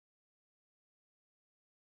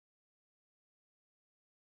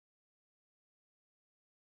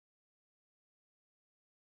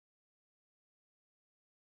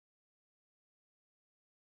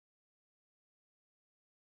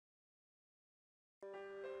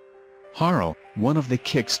Haro, one of the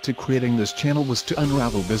kicks to creating this channel was to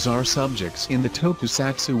unravel bizarre subjects in the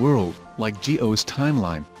tokusatsu world, like Gio's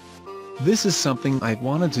timeline. This is something I'd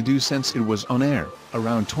wanted to do since it was on air,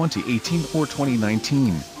 around 2018 or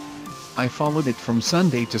 2019. I followed it from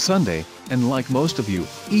Sunday to Sunday, and like most of you,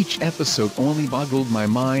 each episode only boggled my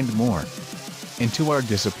mind more. And to our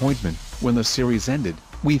disappointment, when the series ended,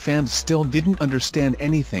 we fans still didn't understand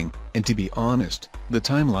anything, and to be honest, the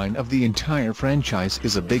timeline of the entire franchise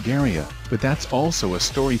is a big area, but that's also a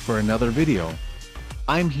story for another video.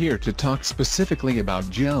 I'm here to talk specifically about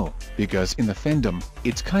Gio, because in the fandom,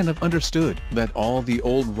 it's kind of understood that all the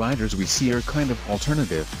old writers we see are kind of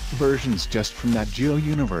alternative versions just from that Gio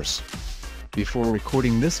universe. Before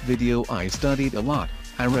recording this video I studied a lot,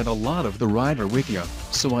 I read a lot of the writer wikia,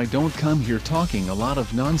 so I don't come here talking a lot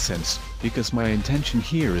of nonsense, because my intention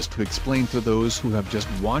here is to explain to those who have just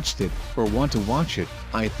watched it, or want to watch it.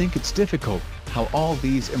 I think it's difficult, how all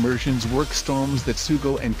these immersions work storms that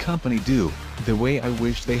Sugo and company do, the way I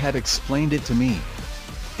wish they had explained it to me.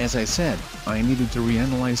 As I said, I needed to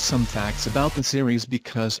reanalyze some facts about the series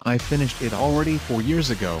because I finished it already 4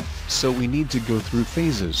 years ago, so we need to go through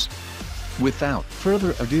phases. Without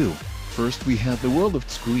further ado, first we have the world of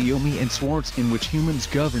Tsukuyomi and Swartz, in which humans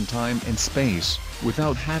govern time and space,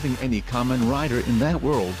 without having any common rider in that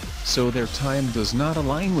world, so their time does not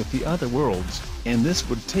align with the other worlds, and this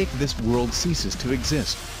would take this world ceases to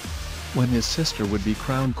exist. When his sister would be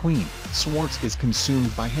crowned queen, Swartz is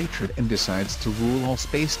consumed by hatred and decides to rule all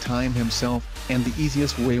space-time himself, and the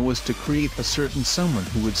easiest way was to create a certain someone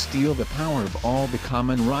who would steal the power of all the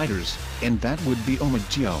common riders, and that would be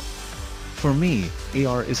Gio. For me,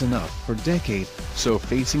 AR is enough for decade, so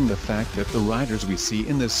facing the fact that the riders we see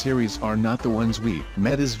in this series are not the ones we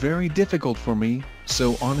met is very difficult for me,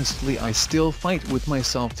 so honestly I still fight with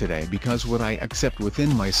myself today, because what I accept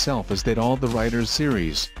within myself is that all the riders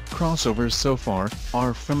series, crossovers so far,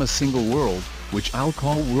 are from a single world, which I'll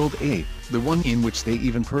call World A, the one in which they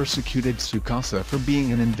even persecuted Tsukasa for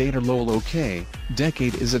being an invader. Lol. Okay,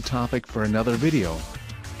 decade is a topic for another video.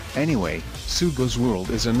 Anyway, Sugo's world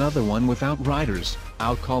is another one without riders,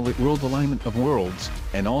 I'll call it World Alignment of Worlds,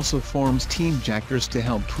 and also forms Team Jackers to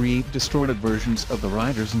help create distorted versions of the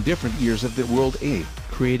riders in different years of the World A,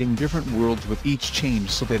 creating different worlds with each change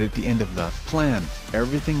so that at the end of the plan,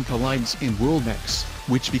 everything collides in World X,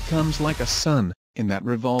 which becomes like a sun, in that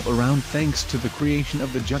revolve around thanks to the creation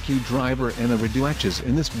of the Jukyu driver and the Reduaches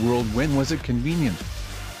in this world. When was it convenient?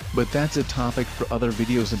 But that's a topic for other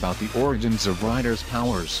videos about the origins of riders'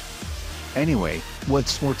 powers. Anyway, what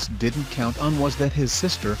Swartz didn't count on was that his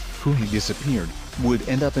sister, who had disappeared, would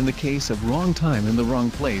end up in the case of wrong time in the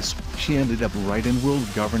wrong place. She ended up right in world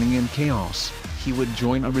governing and chaos. He would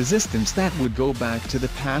join a resistance that would go back to the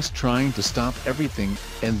past trying to stop everything,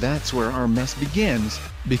 and that's where our mess begins,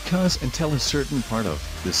 because until a certain part of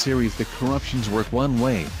the series the corruptions work one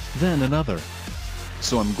way, then another.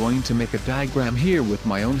 So I'm going to make a diagram here with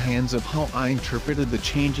my own hands of how I interpreted the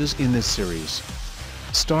changes in this series.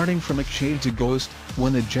 Starting from Shade to Ghost,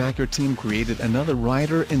 when the Jacker team created another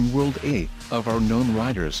rider in World A, of our known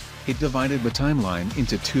riders, it divided the timeline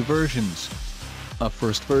into two versions. A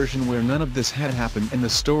first version where none of this had happened and the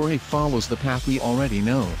story follows the path we already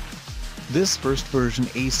know. This first version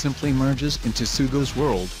A simply merges into Sugo's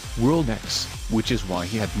world, World X, which is why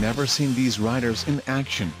he had never seen these riders in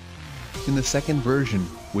action. In the second version,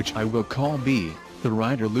 which I will call B, the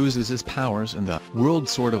rider loses his powers and the world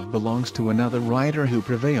sort of belongs to another rider who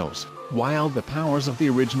prevails, while the powers of the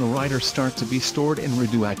original rider start to be stored in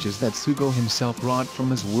Reduaches that Sugo himself brought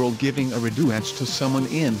from his world. Giving a Reduach to someone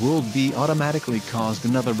in World B automatically caused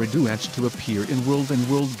another Reduach to appear in World and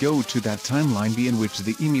World Go to that timeline B in which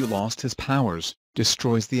the emu lost his powers,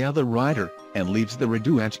 destroys the other rider, and leaves the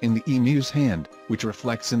Reduach in the emu's hand, which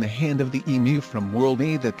reflects in the hand of the emu from World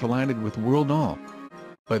A that collided with World A.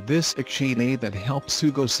 But this Shade A that helped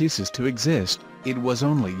Sugo ceases to exist. It was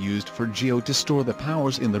only used for Gio to store the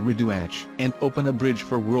powers in the Reduach and open a bridge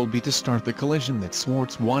for World B to start the collision that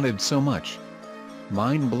Swartz wanted so much.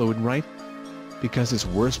 Mind blown, right? Because his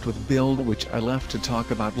worst with build, which I left to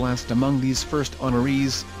talk about last among these first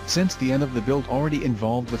honorees, since the end of the build already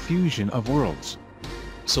involved the fusion of worlds.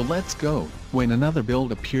 So let's go. When another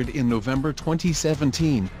build appeared in November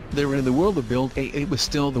 2017, there in the world of Build A, it was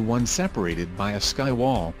still the one separated by a sky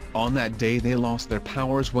wall. On that day they lost their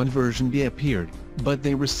powers when version B appeared, but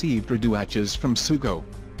they received Reduaches from Sugo.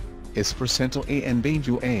 is for Sentai A and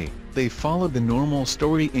Banjo A. They followed the normal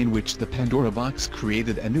story in which the Pandora box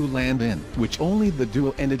created a new land in which only the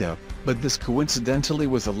duo ended up, but this coincidentally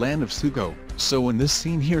was a land of Sugo. So in this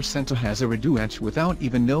scene here Sentai has a Reduatch without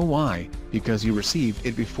even know why, because you received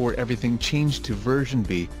it before everything changed to version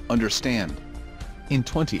B, understand? In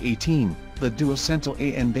 2018, the duo Sentai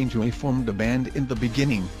A and Banjo A formed a band in the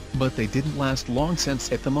beginning, but they didn't last long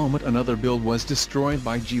since at the moment another build was destroyed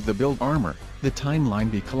by G. The build armor. The timeline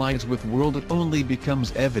B collides with world. It only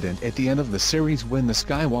becomes evident at the end of the series when the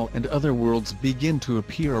Skywall and other worlds begin to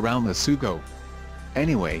appear around the Sugo.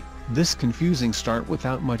 Anyway, this confusing start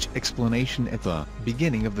without much explanation at the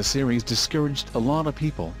beginning of the series discouraged a lot of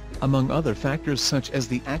people, among other factors such as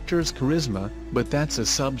the actor's charisma, but that's a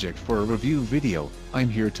subject for a review video. I'm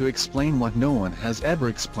here to explain what no one has ever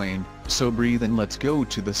explained, so breathe and let's go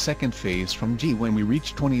to the second phase from G when we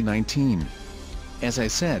reach 2019. As I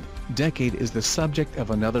said, decade is the subject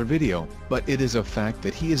of another video, but it is a fact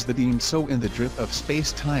that he is the deemed so in the drift of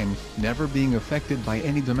space-time, never being affected by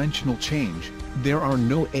any dimensional change. There are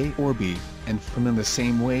no A or B, and from in the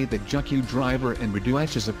same way that Juku Driver and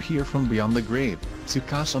Reduatches appear from beyond the grave,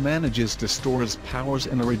 Tsukasa manages to store his powers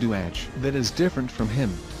in a Reduatch that is different from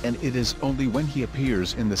him, and it is only when he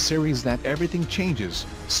appears in the series that everything changes,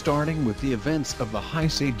 starting with the events of the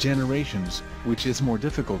Heisei generations, which is more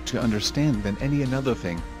difficult to understand than any another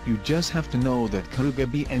thing. You just have to know that Karuga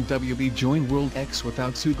B and WB joined World X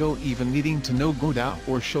without Sugo even needing to know Goda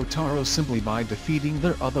or Shotaro simply by defeating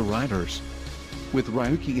their other riders. With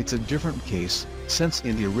Ryuki it's a different case, since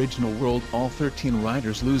in the original world all 13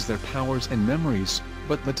 riders lose their powers and memories,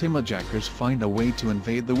 but the Timajackers find a way to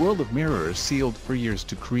invade the world of mirrors sealed for years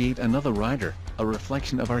to create another rider, a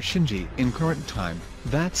reflection of our Shinji in current time.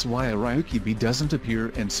 That's why a Ryuki B doesn't appear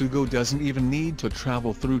and Sugo doesn't even need to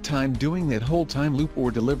travel through time doing that whole time loop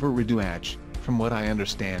or deliver Reduatch. From what I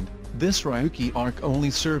understand, this Ryuki arc only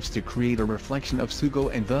serves to create a reflection of Sugo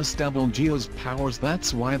and thus double Gio's powers.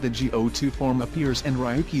 That's why the GO2 form appears and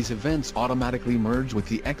Ryuki's events automatically merge with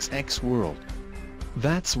the XX world.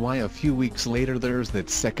 That's why a few weeks later there's that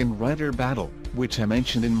second rider battle, which I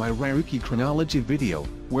mentioned in my Ryuki chronology video,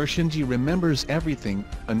 where Shinji remembers everything,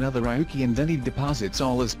 another Ryuki, and then he deposits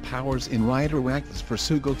all his powers in rider wax for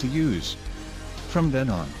Sugo to use. From then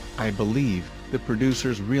on, I believe, the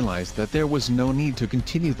producers realized that there was no need to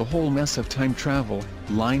continue the whole mess of time travel,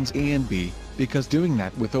 lines A and B, because doing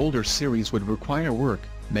that with older series would require work,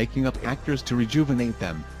 making up actors to rejuvenate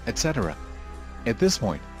them, etc. At this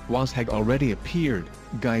point, Waz had already appeared,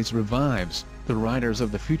 Guise revives the riders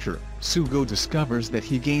of the future, Sugo discovers that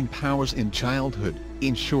he gained powers in childhood.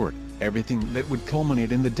 In short, everything that would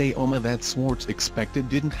culminate in the Daoma that Schwartz expected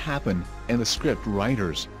didn't happen, and the script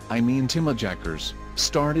writers, I mean Timajackers,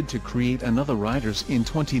 started to create another riders in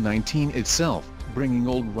 2019 itself, bringing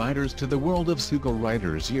old riders to the world of Sugo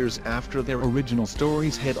riders years after their original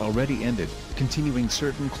stories had already ended, continuing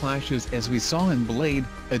certain clashes as we saw in Blade,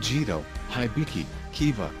 Agito, Hibiki,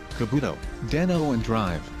 Kiva, Kabuto, Den-O and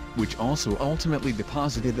Drive, which also ultimately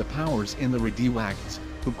deposited the powers in the Reduacts,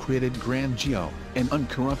 who created Grand Gio, an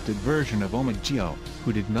uncorrupted version of Oma Gio,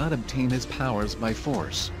 who did not obtain his powers by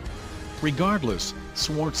force. Regardless,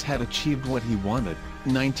 Schwartz had achieved what he wanted,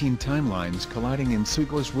 19 timelines colliding in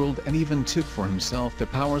Sugo's world, and even took for himself the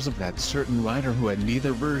powers of that certain rider who had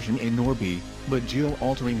neither version A nor B, but Gio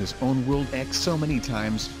altering his own world X so many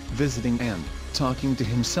times, visiting and talking to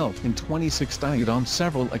himself in 26 died on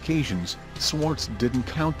several occasions. Schwartz didn't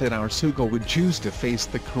count that our Sugo would choose to face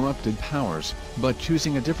the corrupted powers, but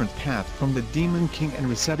choosing a different path from the Demon King and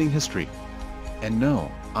resetting history. And no,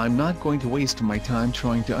 I'm not going to waste my time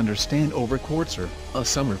trying to understand over Quartzer, a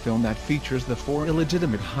summer film that features the 4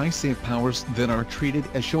 illegitimate Heisei powers that are treated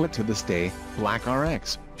as Showa to this day, Black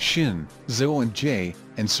RX, Shin, Zo and J,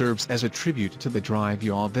 and serves as a tribute to the Drive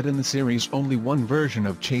Yaw that in the series only one version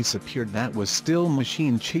of Chase appeared that was still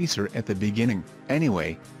Machine Chaser at the beginning.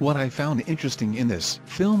 Anyway, what I found interesting in this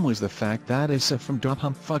film was the fact that Issa from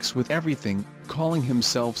Dopam fucks with everything, calling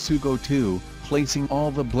himself Sugo 2, placing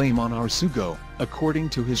all the blame on our Sugo. According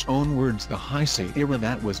to his own words, the Heisei era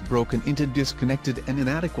that was broken into disconnected and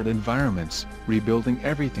inadequate environments, rebuilding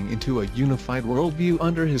everything into a unified worldview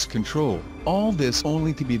under his control. All this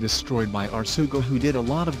only to be destroyed by our Sugo, who did a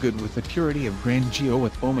lot of good with the purity of Grand Gio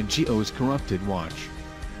with Oma Gio's corrupted watch.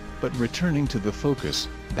 But returning to the focus,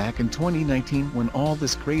 back in 2019 when all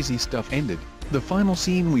this crazy stuff ended, the final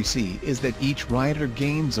scene we see is that each rider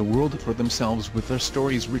gains a world for themselves with their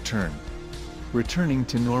stories returned. Returning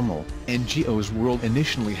to normal, and Gio's world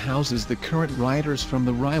initially houses the current riders from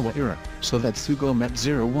the Reiwa era, so that Sugo met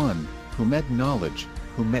 01, who met Knowledge,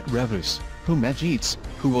 who met Revus, who met Jeets,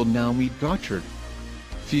 who will now meet Gotchard.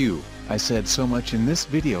 Phew, I said so much in this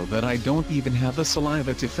video that I don't even have the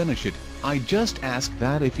saliva to finish it. I just ask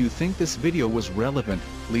that if you think this video was relevant,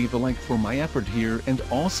 leave a like for my effort here, and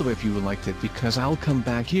also if you liked it, because I'll come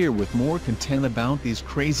back here with more content about these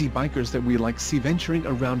crazy bikers that we like see venturing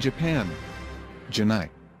around Japan. Janai.